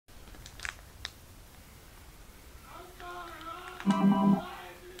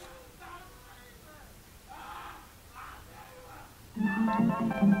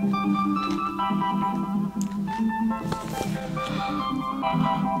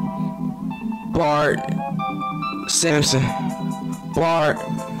Bart Simpson. Bart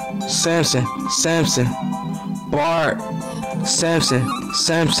Simpson. Simpson. Bart Simpson.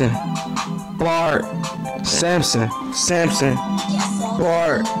 Simpson. Bart Simpson. Simpson.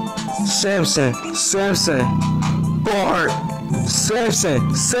 Bart Simpson. Simpson. Bart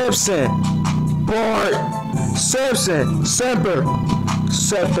Simpson. Simpson. Bart Simpson. Semper.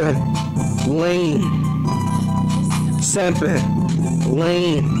 Semper. Lean. Semper.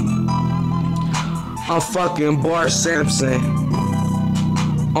 Lean. I'm fucking Bart Simpson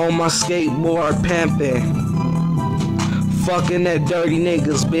on my skateboard pimping, fucking that dirty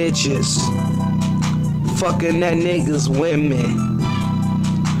niggas bitches, fucking that niggas women.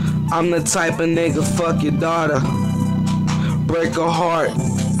 I'm the type of nigga fuck your daughter, break her heart.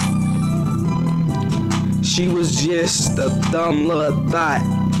 She was just a dumb little thought,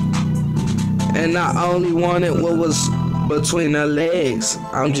 and I only wanted what was between her legs.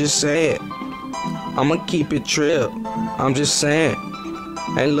 I'm just saying. I'ma keep it trip. I'm just saying.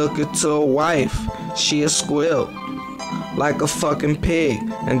 Ain't looking to a wife. She a squill. Like a fucking pig.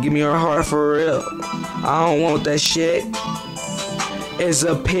 And give me her heart for real. I don't want that shit. Is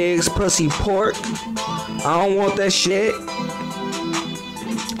a pig's pussy pork? I don't want that shit.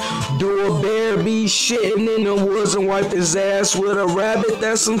 Do a bear be shitting in the woods and wipe his ass with a rabbit?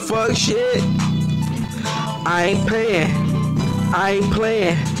 That's some fuck shit. I ain't playing. I ain't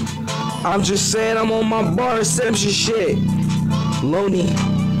playing. I'm just saying I'm on my Bart Simpson shit. Loney,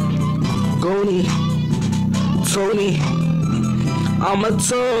 Goni, Tony. I'm a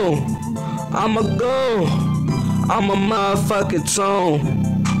tone. I'm a go. I'm a motherfucking tone.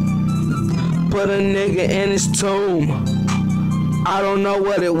 Put a nigga in his tomb. I don't know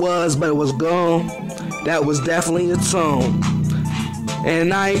what it was, but it was gone. That was definitely a tone.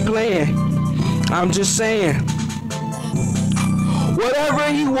 And I ain't playing. I'm just saying.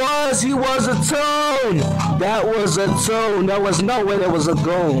 Whatever he was a tone. That was a tone. There was no way there was a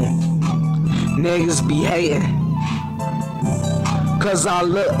goon. Niggas be hating. Cause I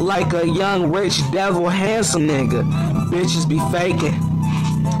look like a young, rich, devil, handsome nigga. Bitches be faking.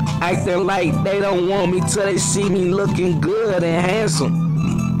 Acting like they don't want me till they see me looking good and handsome.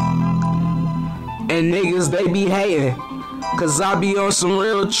 And niggas, they be hating. Cause I be on some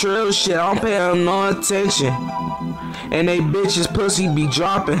real trill shit. I'm paying no attention. And they bitches pussy be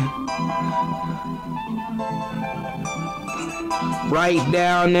dropping. Right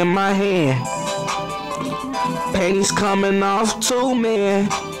down in my hand. Panties coming off too, man.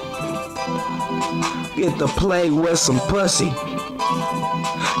 Get to play with some pussy.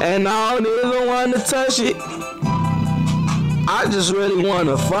 And I don't even want to touch it. I just really want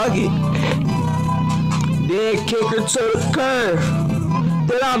to fuck it. Then kick her to the curb.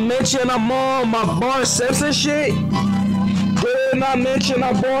 Did I mention I'm on my Bart Simpson shit? Didn't I mention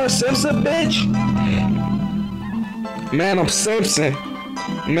I'm Bart Simpson, bitch? Man, I'm Simpson.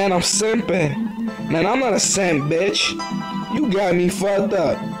 Man, I'm simping. Man, I'm not a simp, bitch. You got me fucked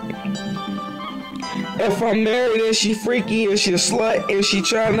up. If I'm married and she freaky and she a slut and she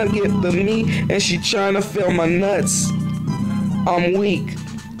tryna get the me and she tryna feel my nuts, I'm weak.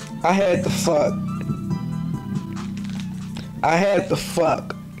 I had to fuck. I had to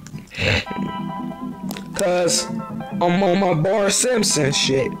fuck. Cause I'm on my Bart Simpson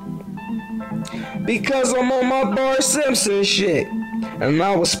shit. Because I'm on my Bart Simpson shit. And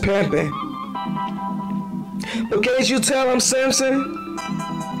I was pimping. But can't you tell I'm Simpson?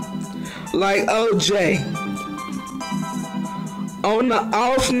 Like OJ. On the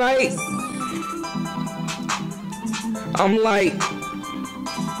off night, I'm like,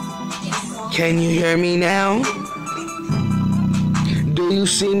 can you hear me now? Do you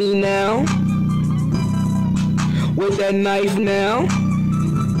see me now? With that knife now?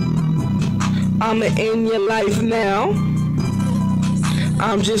 I'm in your life now.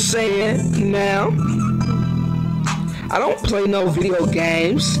 I'm just saying now. I don't play no video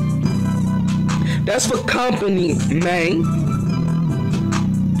games. That's for company, man.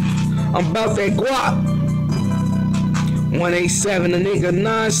 I'm about that guap. 187 a nigga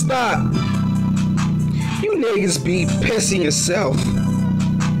non-stop. You niggas be pissing yourself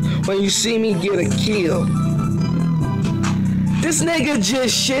when you see me get a kill. This nigga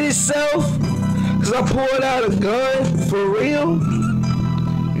just shit himself cause I pulled out a gun for real.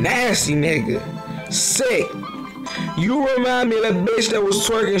 Nasty nigga. Sick. You remind me of that bitch that was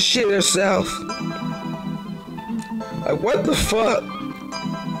twerking shit herself. Like, what the fuck?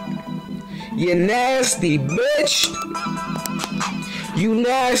 You nasty bitch. You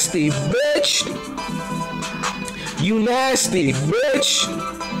nasty, bitch. You nasty, bitch.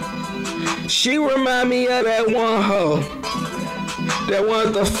 She remind me of that one hoe that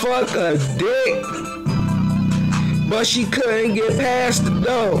wanted to fuck a dick, but she couldn't get past the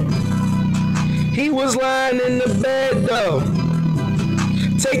door. He was lying in the bed though.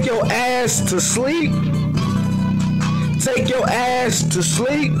 Take your ass to sleep. Take your ass to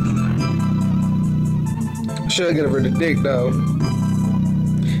sleep. Should give her the dick though.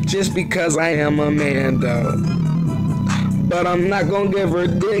 Just because I am a man though. But I'm not gonna give her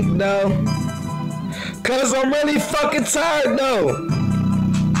dick though. Cause I'm really fucking tired though.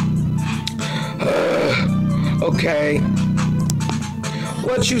 Okay.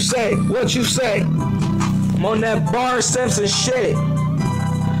 What you say? What you say? I'm on that Bar Simpson shit.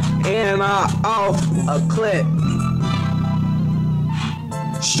 And off a clip.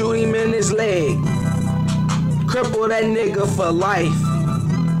 Shoot him in his leg. Cripple that nigga for life.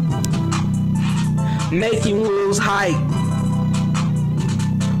 Make him lose height.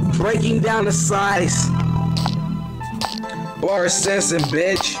 Breaking down the size. Bar Simpson,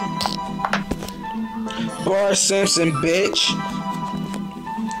 bitch. Bar Simpson, bitch.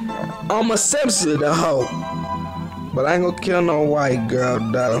 I'm a Simpson the hoe. But I ain't gonna kill no white girl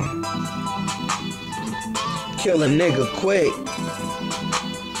though. Kill a nigga quick.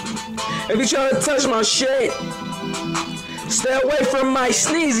 If you trying to touch my shit, stay away from my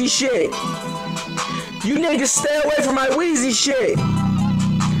sneezy shit. You niggas stay away from my wheezy shit.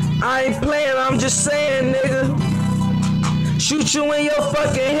 I ain't playing, I'm just saying, nigga. Shoot you in your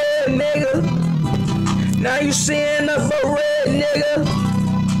fucking head, nigga. Now you seeing up a red, nigga.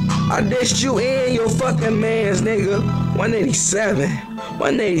 I dished you in your fucking mans, nigga. 187.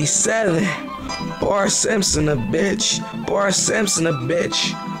 187. Bar Simpson a bitch. Bar Simpson a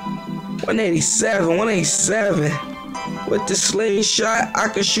bitch. 187. 187. With the slingshot, I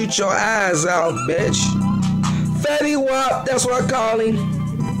can shoot your eyes out, bitch. Fetty Wap, that's what I call him.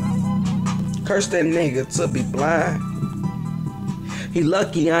 Curse that nigga to be blind. He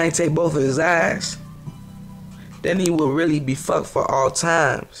lucky I ain't take both of his eyes. Then he will really be fucked for all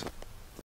times.